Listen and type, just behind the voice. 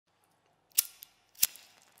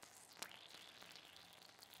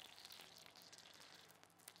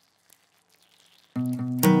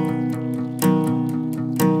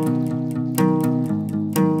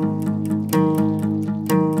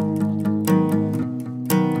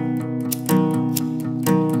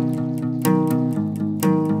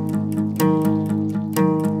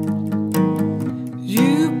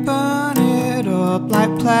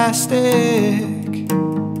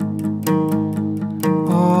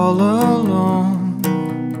all alone,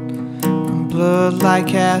 and blood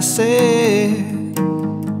like acid.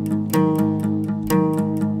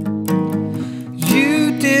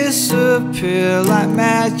 You disappear like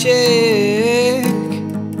magic,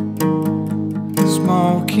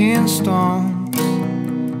 smoking stones,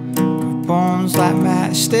 bones like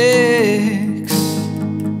matchsticks.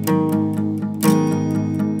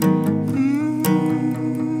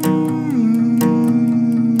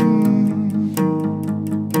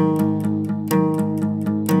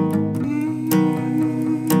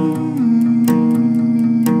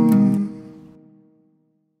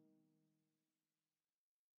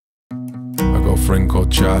 I got a friend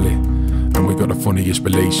called Charlie, and we got the funniest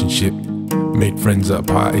relationship. Made friends at a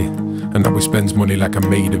party, and now he spends money like I'm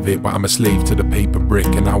made of it. But I'm a slave to the paper brick,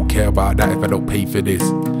 and I don't care about that if I don't pay for this.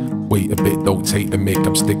 Wait a bit, don't take the mic.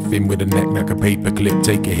 I'm stick thin with a neck like a paper clip.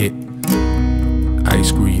 Take a hit.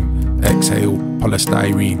 Ice cream, exhale,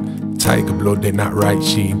 polystyrene. Tiger blood in that right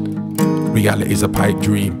sheen. Reality's a pipe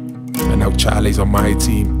dream, and now Charlie's on my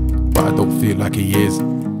team, but I don't feel like he is.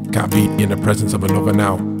 Can't be in the presence of another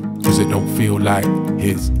now, cause it don't feel like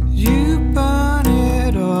his. You burn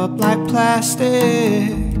it up like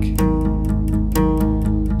plastic,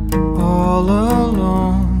 all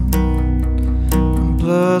alone, and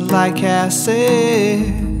blood like acid.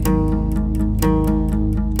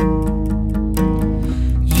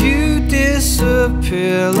 You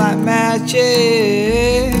disappear like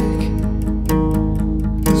magic,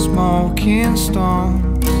 smoking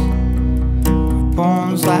stones,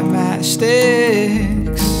 bones like matchsticks.